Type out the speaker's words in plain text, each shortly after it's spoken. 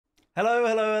Hello,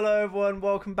 hello, hello, everyone.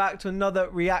 Welcome back to another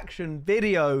reaction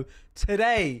video.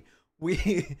 Today,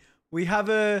 we have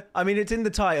a... I mean, it's in the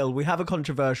title. We have a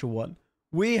controversial one.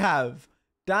 We have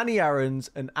Danny Aaron's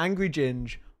and Angry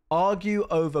Ginge argue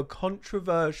over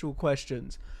controversial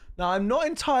questions. Now, I'm not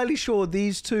entirely sure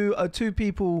these two are two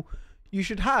people you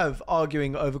should have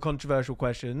arguing over controversial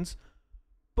questions,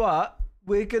 but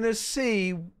we're going to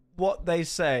see what they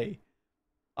say.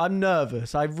 I'm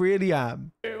nervous. I really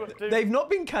am. They've not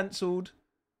been cancelled,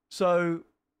 so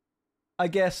I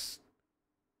guess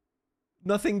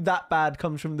nothing that bad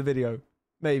comes from the video.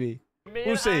 Maybe.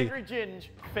 We'll see. Angry Ginge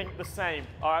think the same.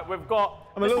 All right, we've got...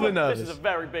 I'm a little bit nervous. This is a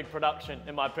very big production,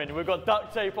 in my opinion. We've got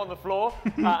duct tape on the floor.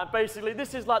 And basically,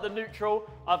 this is like the neutral.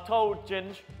 I've told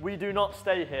Ginge, we do not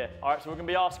stay here. All right, so we're going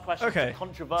to be asked questions,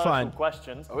 controversial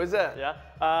questions. Oh, is it? Yeah.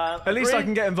 At least I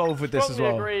can get involved with this as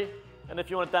well. Agree, and if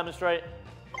you want to demonstrate...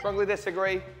 Strongly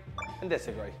disagree and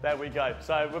disagree. There we go.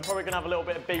 So we're probably going to have a little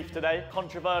bit of beef today.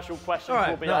 Controversial questions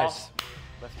will be asked.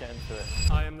 Let's get into it.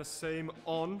 I am the same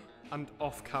on and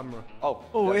off camera.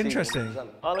 Oh, interesting.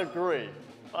 I'll agree.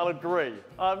 I'll agree.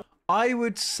 I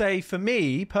would say, for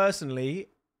me, personally,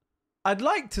 I'd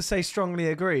like to say strongly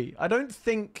agree. I don't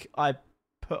think I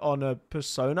put on a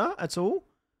persona at all.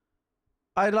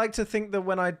 I'd like to think that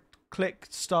when I click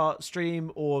start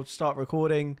stream or start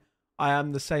recording, I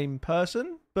am the same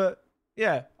person. But,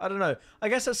 yeah, I don't know. I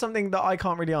guess that's something that I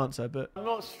can't really answer, but... I'm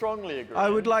not strongly agree. I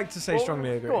would like to say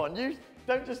strongly agree. Go on, you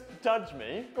don't just judge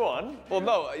me. Go on. Well,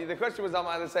 no, the question was, am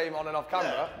I the same on and off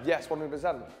camera? Yeah. Yes,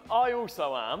 100%. I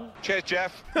also am. Cheers,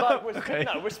 Jeff. Like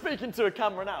we're speaking to a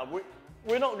camera now.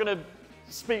 We're not going to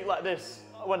speak like this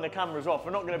when the camera's off.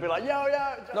 We're not going to be like, yo,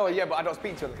 yeah. No, yeah, but I don't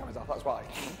speak to when the camera's off, that's why.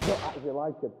 I don't actually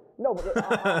like him. No, but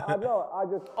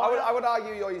I would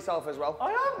argue you're yourself as well.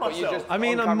 I am myself. I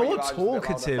mean, I'm more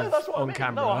talkative on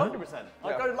camera. No, 100%.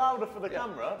 I go louder for the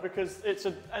camera because it's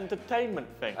an entertainment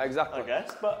thing. Exactly. I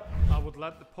guess, but... I would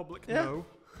let the public know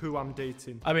who I'm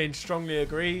dating. I mean, strongly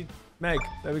agree. Meg,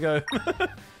 there we go.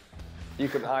 You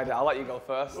couldn't hide it. I'll let you go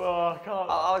first. Oh, I can't.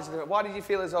 I'll let you do it. Why did you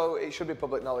feel as though it should be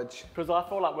public knowledge? Because I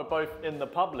feel like we're both in the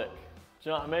public. Do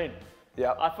you know what I mean?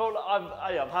 Yeah. I feel like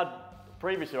I've had...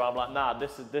 Previously, I'm like, nah,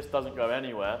 this doesn't go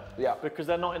anywhere. Yeah. Because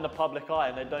they're not in the public eye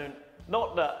and they don't,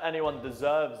 not that anyone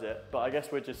deserves it, but I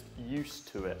guess we're just used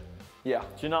to it. Yeah. Do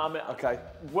you know what I mean? Okay.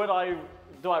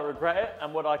 Do I regret it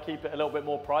and would I keep it a little bit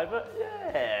more private?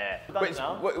 Yeah.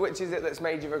 Which is it that's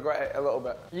made you regret it a little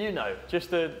bit? You know,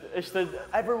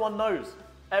 everyone knows.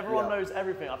 Everyone knows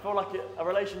everything. I feel like a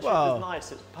relationship is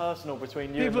nice. It's personal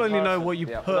between you and the person. People only know what you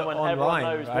put online, right?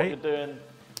 Everyone knows what you're doing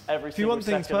every single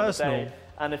second of the day.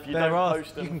 And if you don't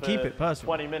post them for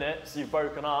 20 minutes, you've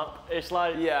broken up. It's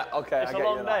like, it's a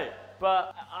long day.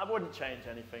 But I wouldn't change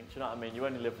anything, do you know what I mean? You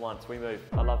only live once, we move.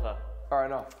 I love her. Fair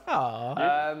enough.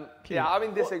 Aww. Yeah, I'm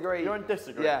in disagree. You're in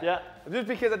disagree? Yeah. Just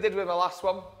because I did with my last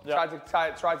one, tried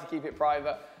to keep it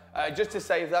private. Just to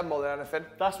save them more than anything.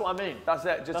 That's what I mean. That's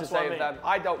it, just to save them.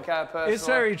 I don't care personally. It's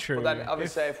very true. But then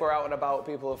obviously if we're out and about,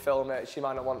 people will film it, she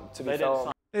might not want to be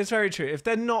filmed. It's very true. If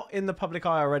they're not in the public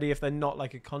eye already, if they're not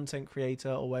like a content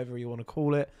creator or whatever you want to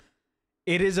call it,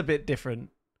 it is a bit different.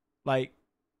 Like,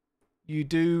 you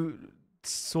do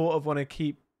sort of want to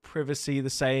keep privacy the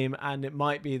same, and it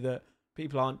might be that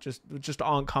people aren't just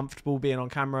aren't comfortable being on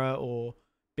camera or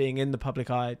being in the public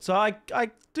eye. So I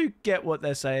do get what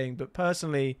they're saying, but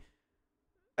personally,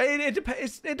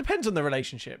 it depends on the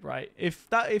relationship, right?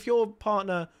 If your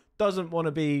partner doesn't want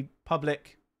to be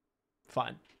public,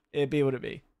 fine. It'd be what it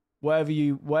be.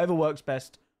 Whatever works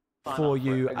best for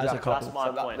you as a couple. That's my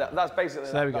point. That's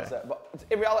basically that's it. But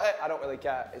in reality, I don't really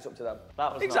care. It's up to them.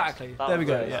 That was exactly. Nice. There we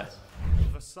go. Yeah.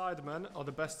 The Sidemen are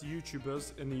the best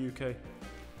YouTubers in the UK.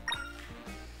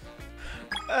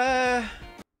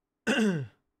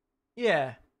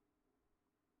 Yeah.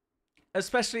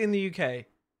 Especially in the UK.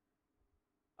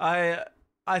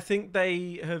 I think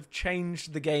they have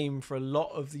changed the game for a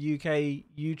lot of the UK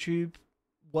YouTube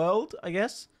world, I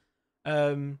guess.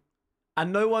 And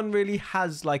no one really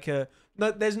has like I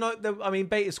mean,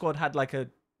 Beta Squad had like they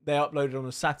uploaded on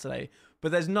a Saturday,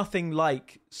 but there's nothing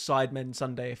like Sidemen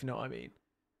Sunday, if you know what I mean.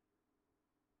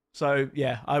 So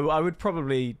yeah, I would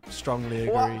probably strongly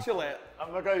agree. Well, actually, I'm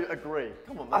gonna go agree.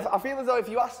 Come on, man. I feel as though if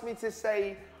you asked me to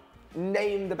say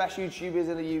name the best YouTubers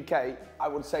in the UK, I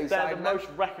would say they're the most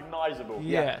recognisable.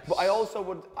 Yes. But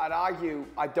I'd argue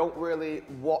I don't really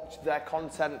watch their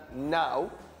content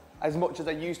now as much as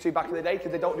I used to back in the day,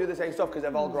 because they don't do the same stuff because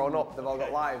they've all grown up, they've all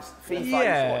got lives. FIFA, I used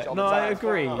to watch all the time. I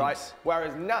agree. Right?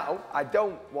 Whereas now, I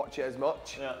don't watch it as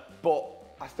much,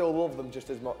 but I still love them just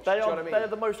as much. They Do you know are, what I mean? they're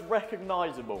the most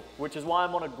recognisable, which is why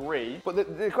I'm on agree.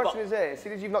 But the question is here,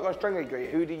 seeing as you've not got a strong agree,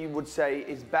 who do you would say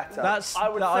is better?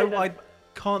 I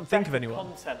can't think of anyone.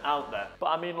 Content out there. But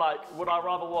I mean, like, would I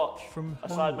rather watch a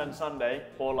Sidemen Sunday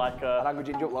or like an Angry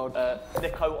Ginge upload?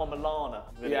 Nico or Milana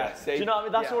video? Yeah, see? Do you know what I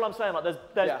mean? That's all I'm saying. Like, there's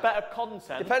better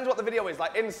content. Depends what the video is.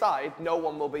 Like, inside, no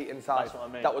one will beat inside. That's what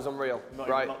I mean. That was unreal. Not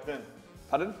right. even locked in.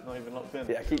 Pardon? Not even locked in.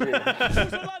 Yeah, keep reading.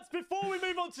 So lads, before we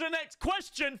move on to the next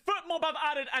question, FootMob have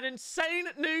added an insane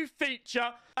new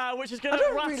feature, which is going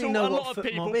to rattle a lot of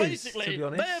people. Basically,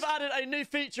 they have added a new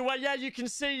feature where, yeah, you can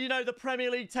see, you know, the Premier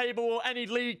League table or any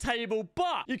league table,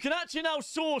 but you can actually now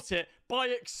sort it by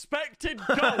expected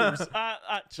goals.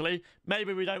 Actually,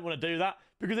 maybe we don't want to do that,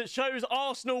 because it shows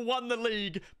Arsenal won the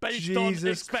league based on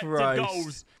expected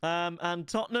goals. And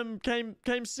Tottenham came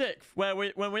sixth, when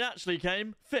we actually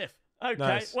came fifth. Okay,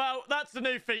 nice. Well, that's the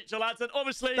new feature, lads. And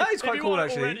obviously, if you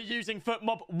aren't already using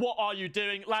FootMob, what are you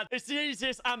doing, lads? It's the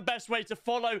easiest and best way to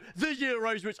follow the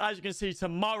Euros, which, as you can see,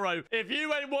 tomorrow. If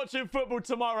you ain't watching football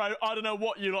tomorrow, I don't know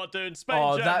what you lot doing.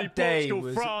 Spain, Germany,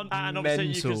 Portugal, France. And obviously,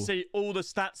 you can see all the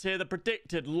stats here, the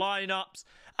predicted lineups,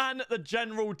 and the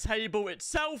general table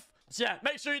itself. So yeah,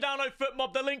 make sure you download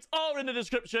FootMob. The links are in the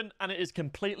description, and it is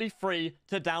completely free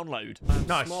to download.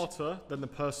 I'm smarter than the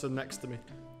person next to me.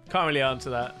 Can't really answer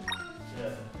that. Yeah.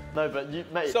 No, but you,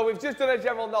 mate. So we've just done a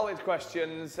general knowledge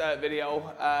questions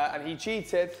video, and he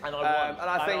cheated. And I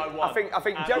won. And I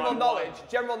think general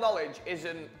knowledge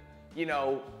isn't, you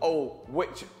know,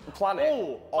 which planet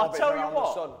orbits around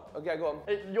the sun. Okay, go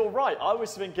on. You're right. I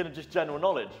was thinking of just general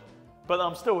knowledge, but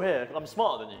I'm still here. I'm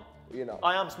smarter than you. You know.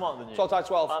 I am smarter than you. 12 times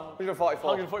 12. 144.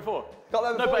 144. Got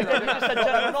there before. No, but you just said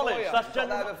general knowledge. That's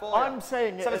general. I'm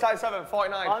saying it. 7 times 7,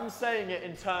 49. I'm saying it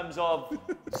in terms of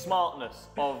smartness,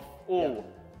 of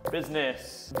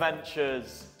business,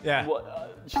 ventures,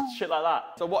 shit like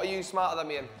that. So what are you smarter than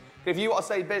me in? If you want to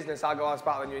say business, I'll go I'm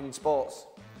smarter than you in sports.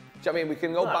 Do you know what I mean? We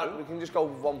can go back, we can just go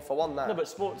 1 for 1 there. No, but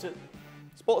sports is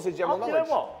general knowledge. You know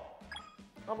what?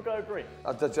 I'm going to go agree.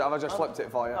 Have I just flipped it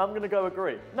for you? I'm going to go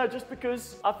agree. No, just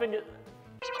because I think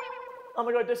I'm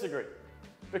going to go disagree.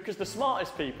 Because the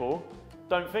smartest people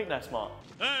don't think they're smart.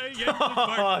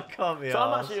 I can't be So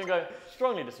I'm actually going to go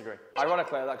strongly disagree.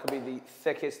 Ironically, that could be the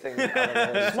thickest thing I've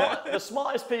ever heard. The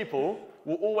smartest people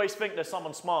will always think there's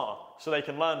someone smarter, so they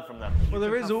can learn from them. Well,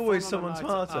 there is always someone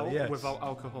smarter, yes. Without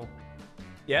alcohol.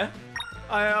 Yeah?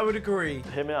 I would agree.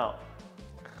 Hear me out.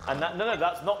 And no,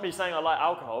 that's not me saying I like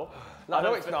alcohol.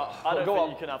 No, it's not. I don't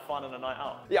think you can have fun on a night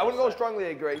out. Yeah, I wouldn't go strongly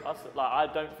agree. I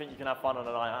don't think you can have fun on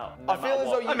a night out. I feel as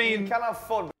though you can have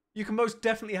fun. You can most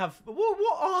definitely have...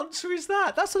 What answer is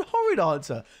that? That's a horrid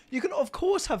answer. You can, of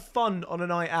course, have fun on a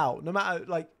night out. No matter,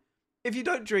 like, if you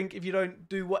don't drink, if you don't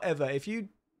do whatever, if you're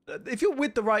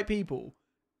with the right people,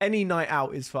 any night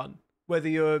out is fun. Whether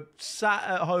you're sat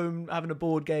at home having a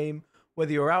board game,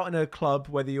 whether you're out in a club,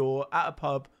 whether you're at a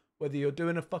pub, whether you're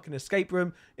doing a fucking escape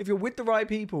room, if you're with the right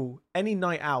people, any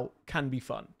night out can be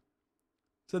fun.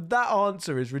 So that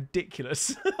answer is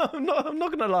ridiculous. I'm not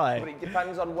gonna lie. But it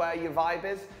depends on where your vibe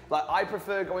is. Like, I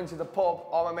prefer going to the pub,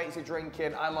 all my mates are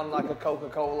drinking, I'm on like a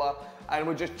Coca-Cola, and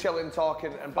we're just chilling,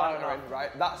 talking and bantering,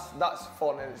 right? That's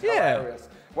fun and it's hilarious.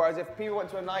 Whereas if people went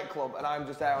to a nightclub and I'm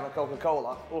just there on a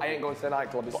Coca-Cola, I ain't going to the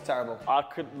nightclub, it's terrible.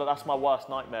 But that's my worst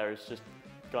nightmare, is just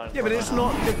going. Yeah, but it's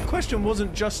not, the question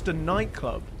wasn't just a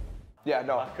nightclub. Yeah,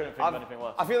 no. I couldn't think of anything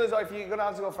worse. I feel as though if you're gonna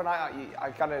have to go for a night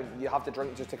out, you have to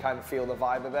drink just to kind of feel the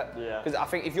vibe of it. Yeah. Because I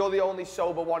think if you're the only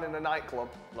sober one in a nightclub,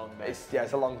 long day.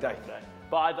 It's a long day.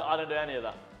 But I don't do any of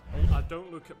that. I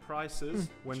don't look at prices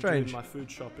when doing my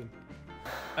food shopping.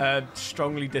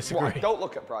 Strongly disagree. What, don't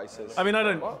look at prices? I mean, I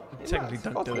don't technically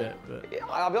don't do it, but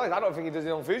I'll be honest, I don't think he does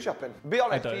his own food shopping. Be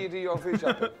honest, do you do your own food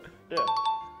shopping? Yeah.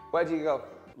 Where do you go?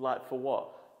 Like for what?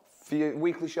 For your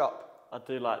weekly shop? I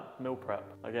do like meal prep.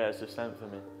 I guess it's just sent for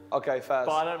me. Okay, fair.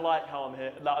 But I don't like how I'm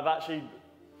here. Like, I've actually,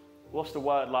 what's the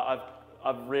word? Like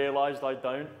I've realised I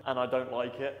don't, and I don't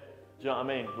like it. Do you know what I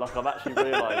mean? Like, I've actually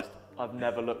realised I've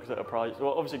never looked at a price.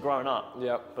 Well, obviously growing up.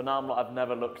 Yeah. But now I'm like, I've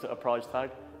never looked at a price tag,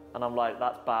 and I'm like,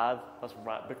 that's bad. That's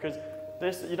right. Because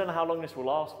you don't know how long this will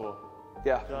last for.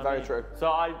 Yeah, you know very true. So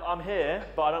I'm here,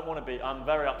 but I don't want to be. I'm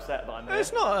very upset that I'm here.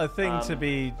 It's not a thing to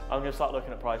be... I'm going to start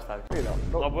looking at price tags. You know,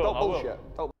 don't bullshit.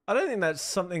 I don't think that's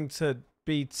something to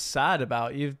be sad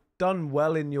about. You've done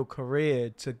well in your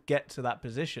career to get to that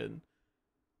position.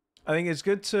 I think it's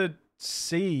good to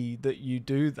see that you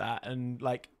do that and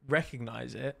like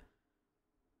recognize it.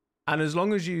 And as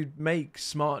long as you make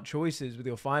smart choices with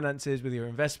your finances, with your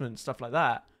investments, stuff like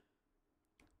that,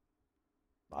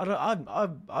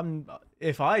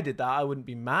 if I did that, I wouldn't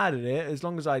be mad at it. As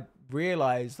long as I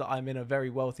realize that I'm in a very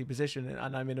wealthy position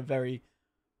and I'm in a very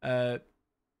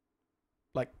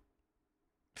like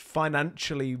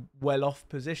financially well-off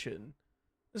position,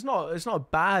 it's not a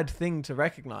bad thing to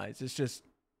recognize. It's just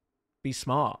be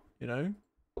smart, you know.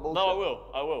 No,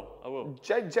 I will.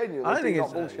 Genuinely, I don't think it's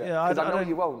not bullshit. Because I know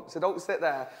you won't. So don't sit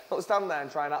there, don't stand there and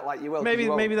try and act like you will.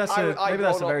 Maybe that's a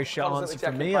very shit answer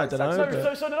for me. I don't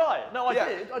know. So did I. No,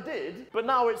 I did. But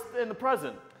now it's in the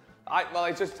present.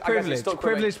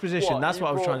 Privileged position. That's what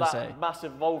I was trying to say.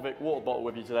 Massive Volvic water bottle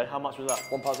with you today. How much was that?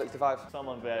 £1.65.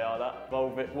 Someone VAR that.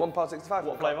 Volvic. £1.65.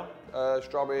 What flavour?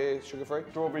 Strawberry sugar-free.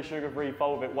 Strawberry sugar-free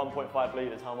Volvic, 1.5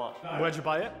 litres. How much? Where'd you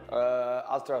buy it?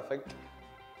 Asda, I think.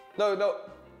 No.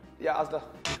 Yeah, Asda.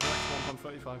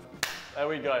 £1.35. There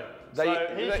we go. Was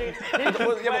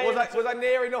I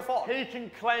near enough off? He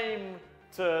can claim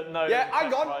to know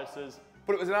prices.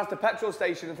 But it was an Asda petrol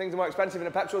station and things are more expensive in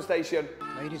a petrol station.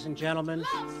 Ladies and gentlemen,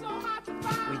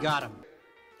 we got him.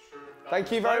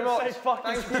 Thank you very much.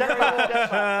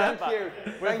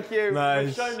 Thank you. Nice.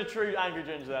 We've shown the true angry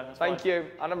Ginge there. Thank you,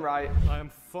 and I'm right. I am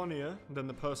funnier than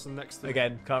the person next to me.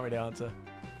 Again, can't really answer.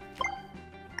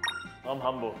 I'm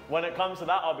humble. When it comes to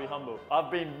that, I'll be humble.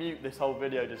 I've been mute this whole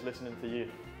video just listening to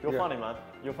you. You're funny, man.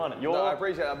 You're funny. No, I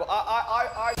appreciate that, but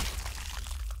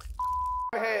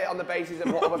I'm here on the basis of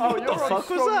what other people I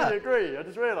strongly agree. I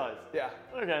just realised. Yeah.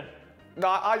 Okay. No,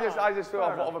 I just feel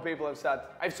off what other people have said.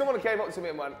 If someone came up to me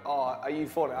and went, "Oh, are you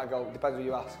funny?" I go, "Depends who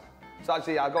you ask." So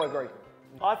actually, I go agree.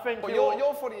 I think but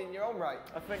you're funny in your own right.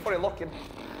 I think funny looking.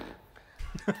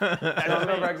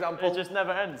 Another example. It just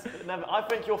never ends. I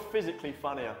think you're physically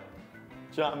funnier.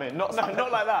 Do you know what I mean? Not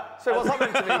like that. So what's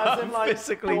happening to me? As in, like,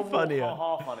 physically funnier.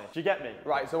 Half funny. Do you get me?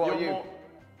 Right. So what are you?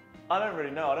 I don't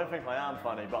really know. I don't think I am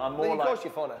funny, but I'm more like. Of course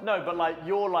you're funny. No, but like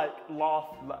you're like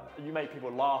you make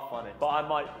people laugh funny. But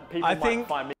I think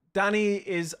find me. Danny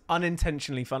is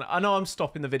unintentionally funny. I know I'm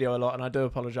stopping the video a lot, and I do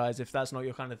apologise if that's not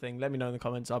your kind of thing. Let me know in the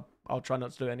comments. I'll try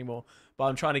not to do it anymore. But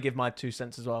I'm trying to give my 2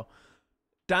 cents as well.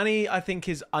 Danny, I think,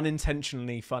 is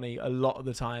unintentionally funny a lot of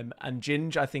the time, and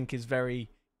Ginge, I think, is very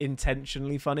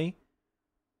intentionally funny.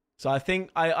 So I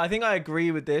think I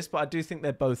agree with this, but I do think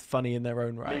they're both funny in their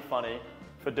own right. Me funny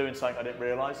for doing something I didn't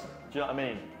realise. Do you know what I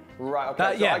mean? Right. Okay.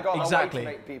 So yeah. I got Exactly. a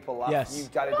way to make people laugh. Yes.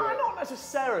 You've got to do it. Not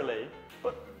necessarily,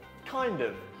 but kind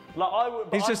of. Like I would.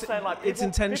 It's just saying, like, it's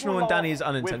intentional and Danny is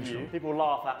unintentional. People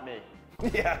laugh at me.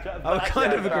 Yeah. I would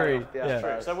kind of agree.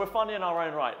 Yeah. So we're funny in our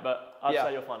own right, but I'd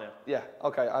say you're funnier. Yeah.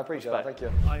 Okay. I appreciate that. Thank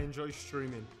you. I enjoy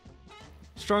streaming.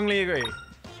 Strongly agree.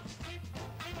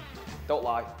 Don't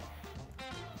lie.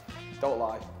 Don't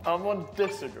lie. I'm on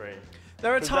disagree.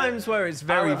 There are times where it's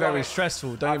very, very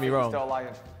stressful. Don't get me wrong. Still lying.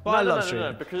 But I love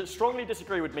streaming. No, because strongly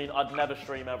disagree would mean I'd never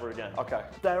stream ever again. Okay.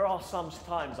 There are some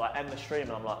times I end the stream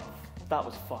and I'm like, that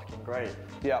was fucking great.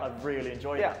 Yeah. I really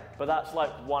enjoyed it. But that's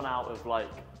like 1 out of like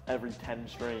every 10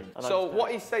 streams. And so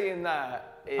what he's saying there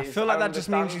is... I feel like that just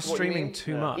means you're streaming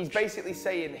too much. He's basically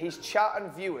saying his chat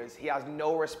and viewers, he has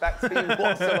no respect for you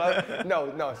whatsoever.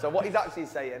 No. So what he's actually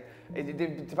saying is it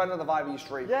depends on the vibe you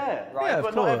stream. Yeah, right. Yeah,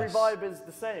 but not every vibe is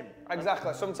the same.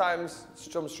 Exactly. Sometimes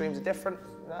some streams are different.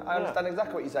 I understand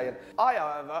exactly what you're saying. I,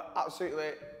 however,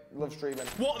 absolutely love streaming.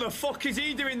 What the fuck is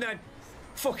he doing then?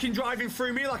 Fucking driving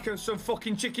through me like I'm some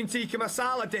fucking chicken tikka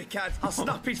masala dickhead. I'll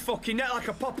snap his fucking neck like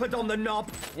a puppet on the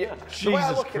knob. Yeah. Jesus the way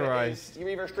I look at Christ. it is, you're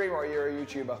either a streamer or you're a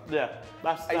YouTuber. Yeah,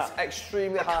 that's It's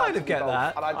extremely hard. I kind of get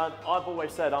that. And I've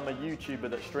always said I'm a YouTuber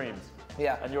that streams.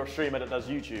 Yeah. And you're a streamer that does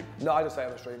YouTube. No, I just say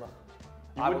I'm a streamer.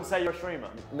 You wouldn't say you're a streamer?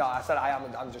 No, I said I am.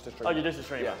 I'm just a streamer. Oh, you're just a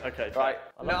streamer? Yeah. Okay. Right.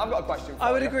 Now, I've got a question for you.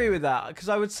 I would agree with that, because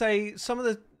I would say some of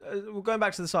the... we're going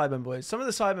back to the Cybermen boys. Some of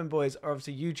the Cybermen boys are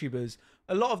obviously YouTubers.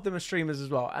 A lot of them are streamers as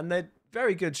well, and they're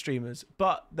very good streamers,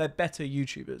 but they're better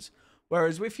YouTubers.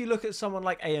 Whereas if you look at someone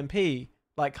like AMP,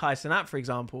 like Kai Cenat, for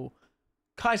example,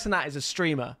 Kai Cenat is a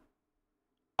streamer.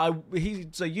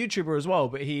 He's a YouTuber as well,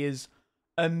 but he is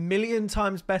a million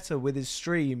times better with his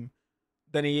stream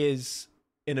than he is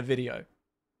in a video.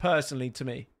 Personally, to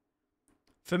me.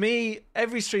 For me,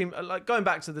 every stream, like going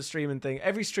back to the streaming thing,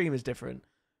 every stream is different.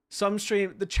 Some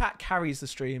stream, the chat carries the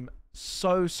stream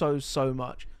so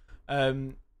much.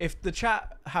 If the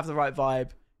chat have the right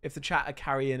vibe, if the chat are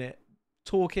carrying it,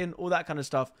 talking, all that kind of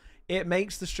stuff, it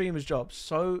makes the streamer's job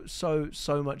so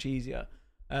much easier.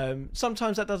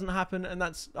 Sometimes that doesn't happen, and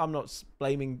I'm not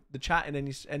blaming the chat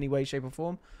in any way, shape, or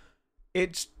form.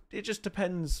 It just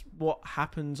depends what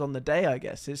happens on the day, I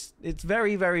guess. It's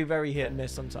very hit and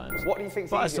miss sometimes. What do you think?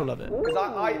 But I still love it. Because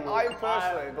I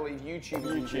personally believe YouTube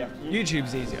is easier.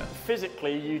 YouTube's easier.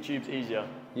 Physically, YouTube's easier.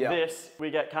 Yeah. This,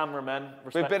 we get cameramen.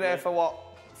 We've been here for what?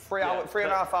 3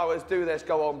 and a half hours, do this,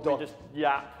 go home, done.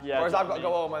 Yeah. Whereas I've got to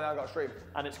go home and then I've got to stream.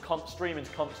 And it's streaming's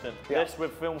constant. Yeah. This,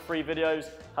 with film-free videos,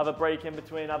 have a break in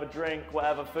between, have a drink,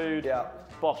 whatever, food. Yeah.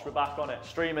 Boss, we're back on it.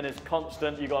 Streaming is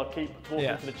constant. You got to keep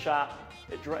talking to the chat.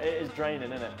 It is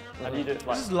draining, isn't it? And you do it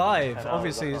like... This is live.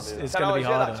 Obviously, it's going to be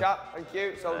harder. That chat. Thank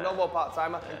you. So no more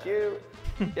part-timer. Thank you.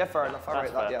 Yeah, fair enough. I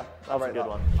rate that, yeah. That's a good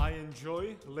one. I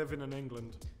enjoy living in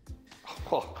England.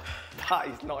 Oh, that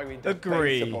is not even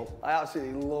debatable. I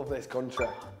absolutely love this country.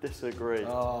 Disagree.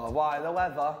 Oh, why? The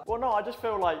weather? Well, no, I just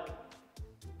feel like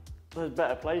there's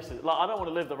better places. Like, I don't want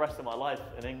to live the rest of my life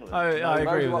in England. I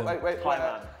agree with that. Wait.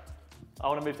 Thailand. I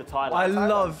want to move to Thailand. I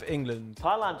love England.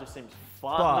 Thailand just seems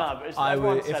fun. But I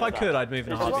would, if I could, I'd move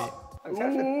in a heartbeat.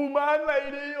 Ooh, man,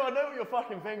 lady, I know what you're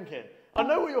fucking thinking. I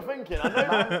know what you're thinking.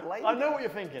 I know what you're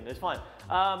thinking. It's fine.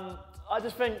 I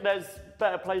just think there's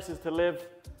better places to live.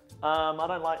 I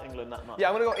don't like England that much.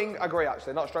 Yeah, I'm going to go agree,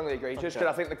 actually. Not strongly agree. Just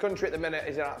because I think the country at the minute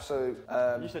is an absolute...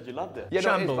 you said you loved it. Yeah,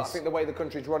 no, it is, but I think the way the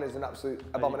country's run is an absolute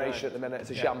abomination at the minute.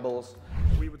 It's a shambles.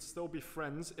 We would still be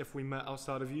friends if we met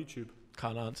outside of YouTube.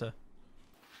 Can't answer.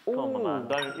 Come on, man.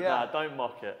 Don't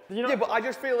mock it. You know, yeah, but I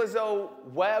just feel as though,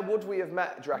 where would we have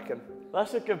met, do you reckon?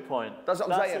 That's a good point. That's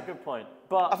what I'm saying. That's a good point.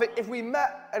 But I think if we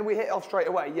met and we hit it off straight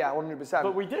away, yeah, 100%.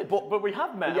 But we did. But we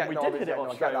have met and we did hit it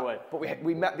off straight away. But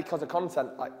we met because of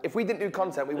content. Like, if we didn't do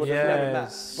content, we would have never met.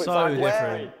 But so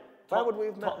different. Where would we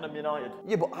have met? Tottenham United.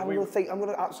 Yeah, but I'm going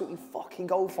to absolutely fucking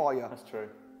go for you. That's true.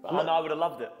 And I would have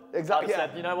loved it. Exactly. I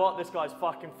said, you know what, this guy's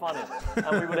fucking funny.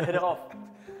 And we would have hit it off.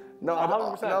 No,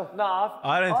 100%. No,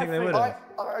 I don't think they would have.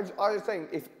 I just think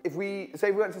if we say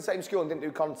we went to the same school and didn't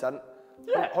do content,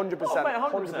 100%,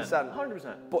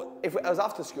 100%. But if it was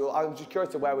after school, I was just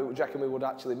curious to where we reckon we would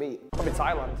actually meet. Probably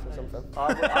Thailand or something.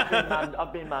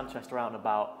 I've been Manchester out and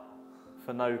about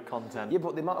for no content. Yeah,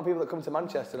 but the amount of people that come to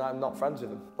Manchester and I'm not friends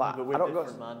with them. Like, but we're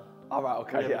different, man. All right,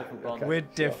 okay, okay. We're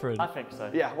different. I think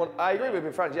so. Yeah, well, I agree with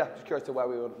being friends, yeah. Just curious to where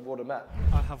we would have met.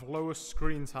 I have lower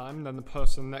screen time than the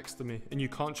person next to me, and you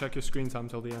can't check your screen time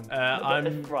till the end.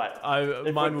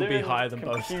 Mine will be higher than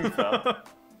both.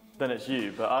 Then it's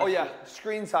you, but oh yeah,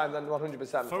 screen time then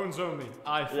 100%. Phones only.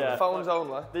 iPhone. Yeah, phones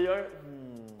only.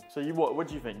 So what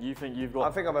do you think? You think you've got...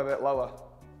 I think I'm a bit lower.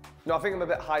 No, I think I'm a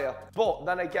bit higher. But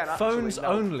then again, phones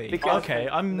only. Because okay,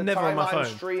 I'm never on my phone.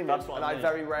 I'm streaming and I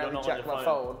very rarely check my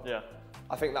phone. Yeah.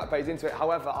 I think that plays into it.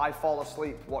 However, I fall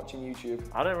asleep watching YouTube.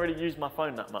 I don't really use my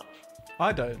phone that much.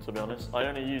 I don't. To be honest, I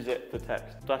only use it to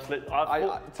text.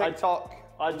 TikTok.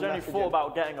 I generally thought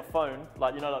about getting a phone,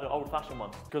 like, you know, like the old-fashioned one,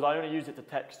 because I only use it to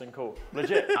text and call.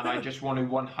 Legit. And I just want to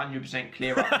 100%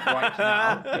 clear up right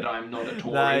now that I'm not a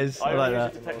Tory. Nice. I only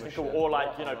use it to text and call, or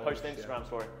like, you know, post an Instagram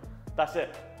story. That's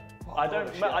it. I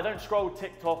don't scroll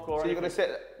TikTok or. So you're gonna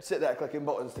sit there clicking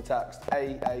buttons to text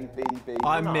A B B.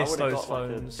 I miss those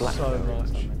phones so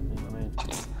much.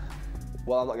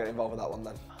 Well, I'm not getting involved with that one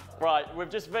then. Right, we've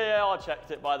just VAR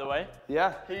checked it, by the way.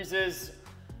 Yeah. His is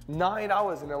 9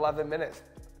 hours and 11 minutes.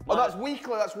 Oh, that's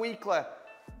weekly. That's weekly.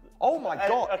 Oh my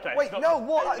God. Okay, wait, no,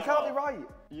 what? That can't be right.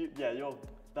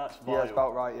 That's vile. Yeah, that's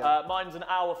about right, yeah. Mine's an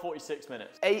hour 46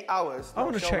 minutes. 8 hours? I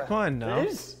want to check mine now. It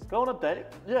is. Go on a date.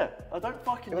 Yeah, I don't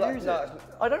fucking use it.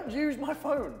 I don't use my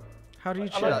phone. How do you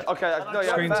check? Okay, no,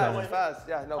 yeah, screen time. Fairs.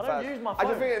 Yeah, no, I don't use my phone. I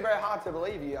just think it's very hard to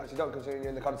believe you actually don't, considering you're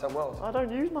in the content world. I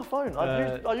don't use my phone.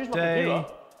 I use my computer.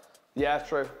 Yeah,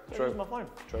 true. I use my phone.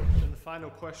 True. And the final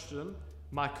question,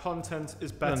 my content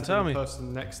is better than the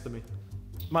person next to me.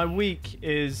 My week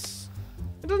is...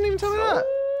 It doesn't even tell me that.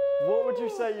 What would you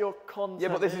say your content is? Yeah,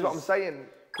 but this is what I'm saying.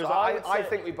 Because I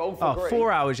think we both agree.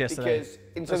 4 hours yesterday. Because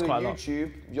in terms of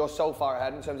YouTube, you're so far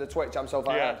ahead. In terms of Twitch, I'm so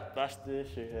far ahead. Yeah, that's the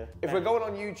issue here. If we're going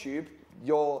on YouTube,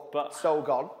 you're so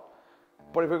gone.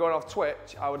 But if we're going off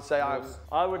Twitch, I would say I'd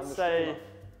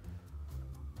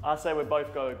say we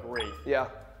both go agree. Yeah.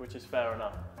 Which is fair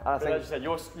enough. I think, as you said,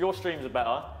 your streams are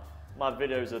better. My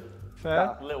videos are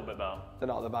fair. A little bit better. They're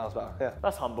not the balance better. Yeah.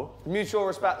 That's humble. Mutual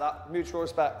respect. That mutual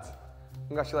respect.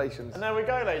 Congratulations. And there we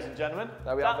go, ladies and gentlemen.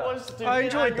 There we have it. Was I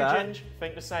enjoyed that. Ginge,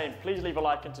 think the same. Please leave a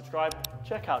like and subscribe.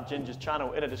 Check out Ginge's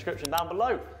channel in the description down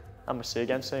below. And we'll see you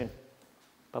again soon.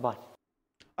 Bye-bye.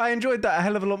 I enjoyed that a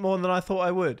hell of a lot more than I thought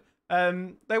I would.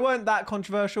 They weren't that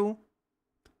controversial,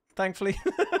 thankfully.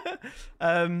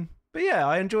 But yeah,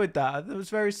 I enjoyed that. There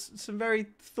was some very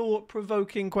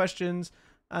thought-provoking questions,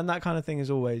 and that kind of thing is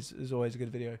always a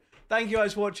good video. Thank you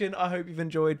guys for watching. I hope you've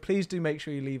enjoyed. Please do make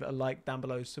sure you leave a like down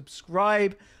below,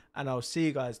 subscribe, and I'll see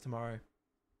you guys tomorrow.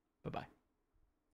 Bye-bye.